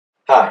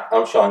Hi,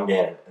 I'm Sean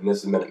Gannon, and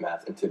this is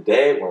minutemath, and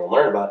today we're going to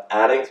learn about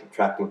adding and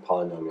subtracting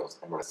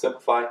polynomials, and we're going to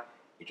simplify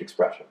each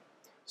expression.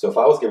 So if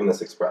I was given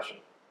this expression,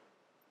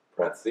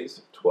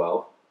 parentheses,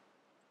 12a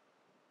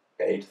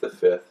to the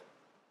fifth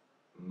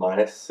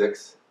minus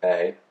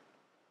 6a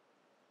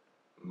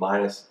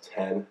minus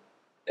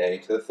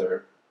 10a to the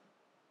third,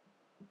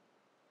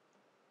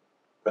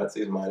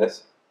 parentheses,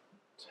 minus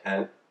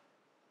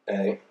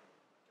 10a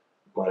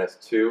minus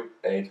 2a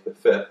to the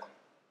fifth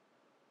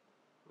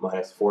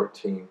minus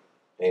 14a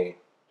to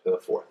the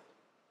fourth.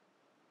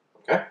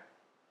 Okay?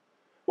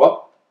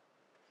 Well,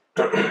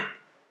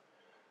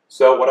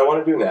 so what I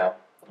want to do now,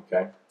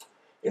 okay,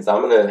 is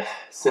I'm going to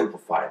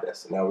simplify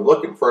this. Now we're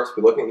looking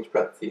at each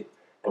parenthesis,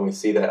 and we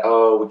see that,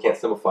 oh, we can't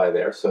simplify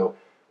there, so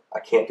I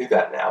can't do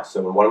that now.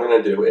 So what I'm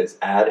going to do is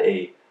add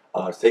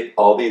take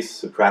all these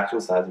subtraction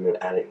signs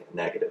and add a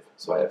negative.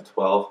 So I have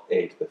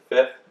 12a to the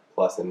fifth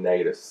plus a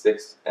negative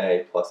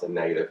 6a plus a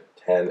negative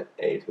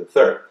 10a to the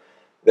third.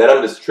 Then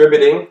I'm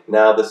distributing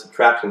now the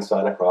subtraction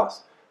sign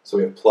across. So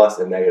we have plus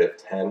a negative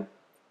 10a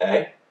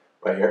right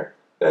here.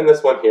 Then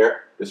this one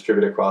here,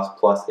 distribute across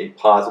plus a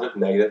positive,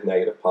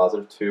 negative,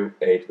 positive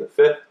 2a to the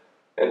fifth.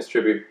 And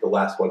distribute the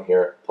last one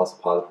here, plus a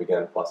positive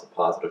again, plus a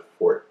positive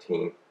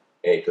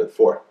 14a to the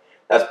fourth.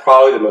 That's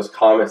probably the most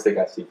common mistake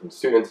I see from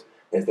students,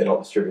 is they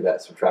don't distribute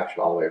that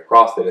subtraction all the way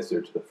across. They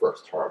distribute to the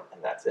first term,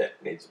 and that's it.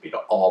 It needs to be to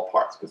all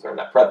parts because they're in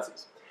that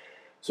parentheses.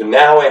 So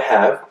now I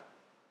have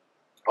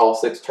all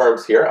 6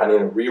 terms here. I need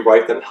to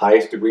rewrite them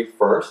highest degree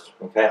first.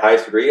 Okay,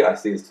 highest degree I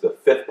see is to the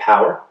fifth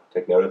power.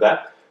 Take note of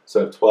that.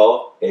 So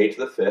 12a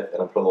to the fifth,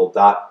 and I'll put a little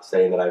dot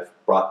saying that I've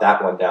brought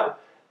that one down.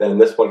 Then in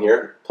this one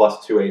here,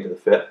 plus 2a to the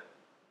fifth.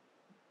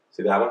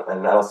 See that one?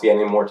 And I don't see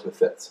any more to the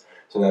fifths.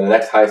 So then the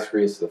next highest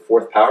degree is to the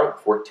fourth power,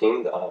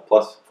 14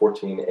 plus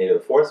 14a to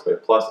the fourth. So we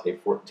have plus a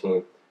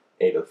 14a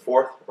to the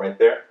fourth right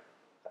there.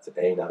 That's an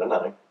a, not a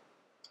 9.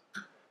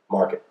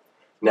 Mark it.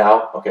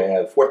 Now, okay, I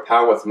have the fourth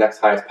power. What's the next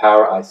highest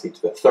power? I see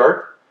to the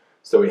third.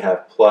 So we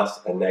have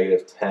plus a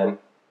negative 10a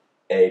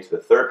to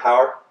the third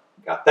power.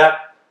 Got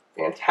that?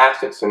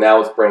 Fantastic. So now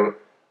let's bring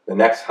the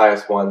next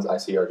highest ones I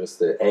see are just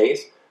the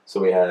a's. So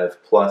we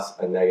have plus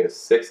a negative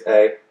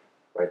 6a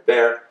right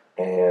there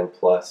and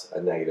plus a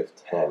negative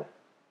 10a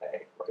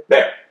right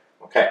there.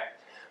 Okay.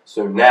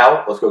 So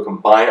now let's go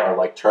combine our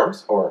like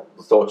terms, or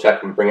let's double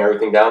check and bring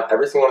everything down.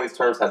 Every single one of these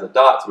terms has a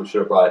dot, so we should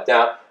have brought it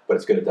down, but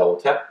it's good to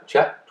double check.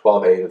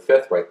 12a to the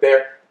fifth right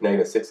there,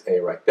 negative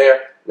 6a right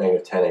there,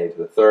 negative 10a to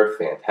the third,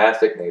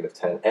 fantastic, negative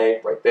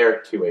 10a right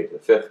there, 2a to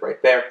the fifth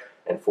right there,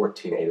 and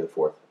 14a to the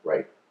fourth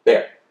right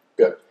there.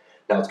 Good.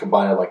 Now let's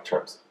combine our like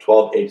terms.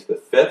 12a to the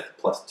fifth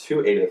plus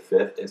 2a to the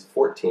fifth is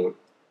 14a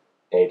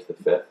to the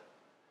fifth,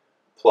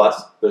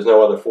 plus, there's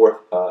no other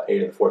a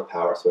to the fourth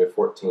power, so we have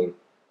 14a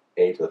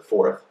to the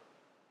fourth.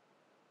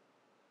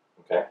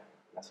 Okay,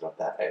 that's not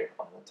that a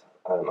on the top.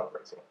 I'm not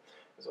erasing it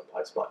because it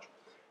applies much.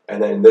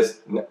 And then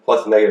this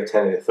plus negative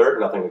 10a to the third,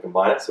 nothing to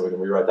combine it, so we can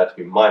rewrite that to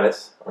be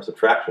minus our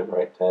subtraction,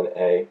 right?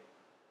 10a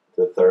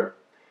to the third.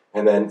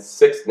 And then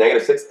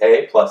negative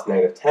 6a plus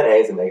negative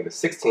 10a is a negative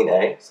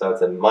 16a, so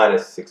it's a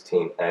minus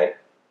 16a.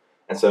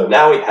 And so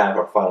now we have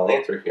our final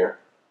answer here.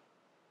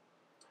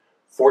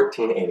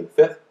 14a to the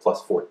fifth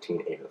plus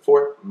 14a to the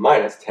fourth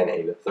minus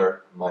 10a to the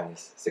third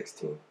minus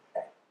 16a.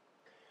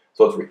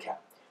 So let's recap.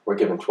 We're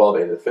given 12a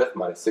to the fifth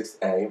minus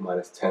 6a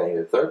minus 10a to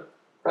the third,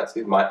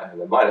 parentheses,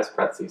 and then minus,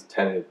 parentheses,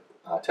 10a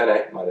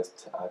minus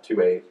 2a to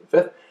the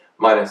fifth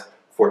minus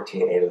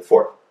 14a to the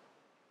fourth.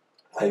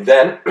 I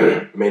then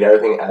made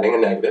everything adding a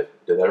negative,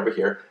 did that over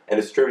here, and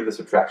distributed the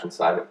subtraction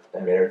sign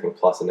and made everything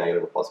plus a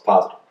negative or plus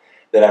positive.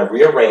 Then I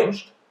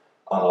rearranged,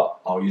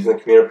 I'll use the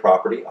commutative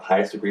property,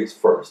 highest degrees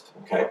first,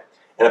 okay?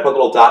 And I put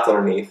little dots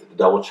underneath to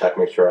double check,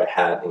 make sure I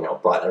had,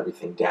 brought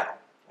everything down.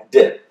 I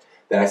did.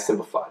 Then I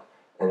simplified.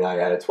 And I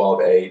added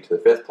 12a to the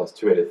fifth plus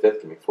 2a to the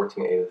fifth, give me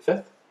 14a to the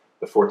fifth.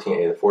 The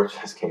 14a to the fourth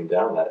just came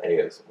down. That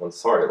a is one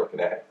sorry looking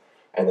a.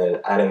 And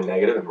then adding a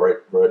negative and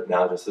wrote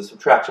now just a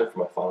subtraction for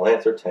my final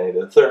answer, 10a to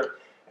the third.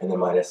 And then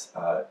minus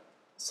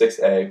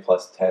 6a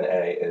plus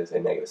 10a is a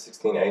negative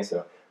 16a.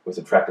 So we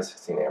subtracted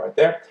 16a right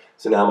there.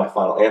 So now my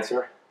final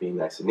answer, being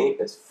nice and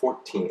neat, is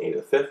 14a to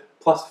the fifth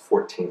plus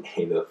 14a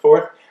to the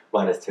fourth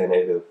minus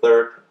 10a to the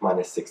third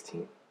minus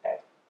 16a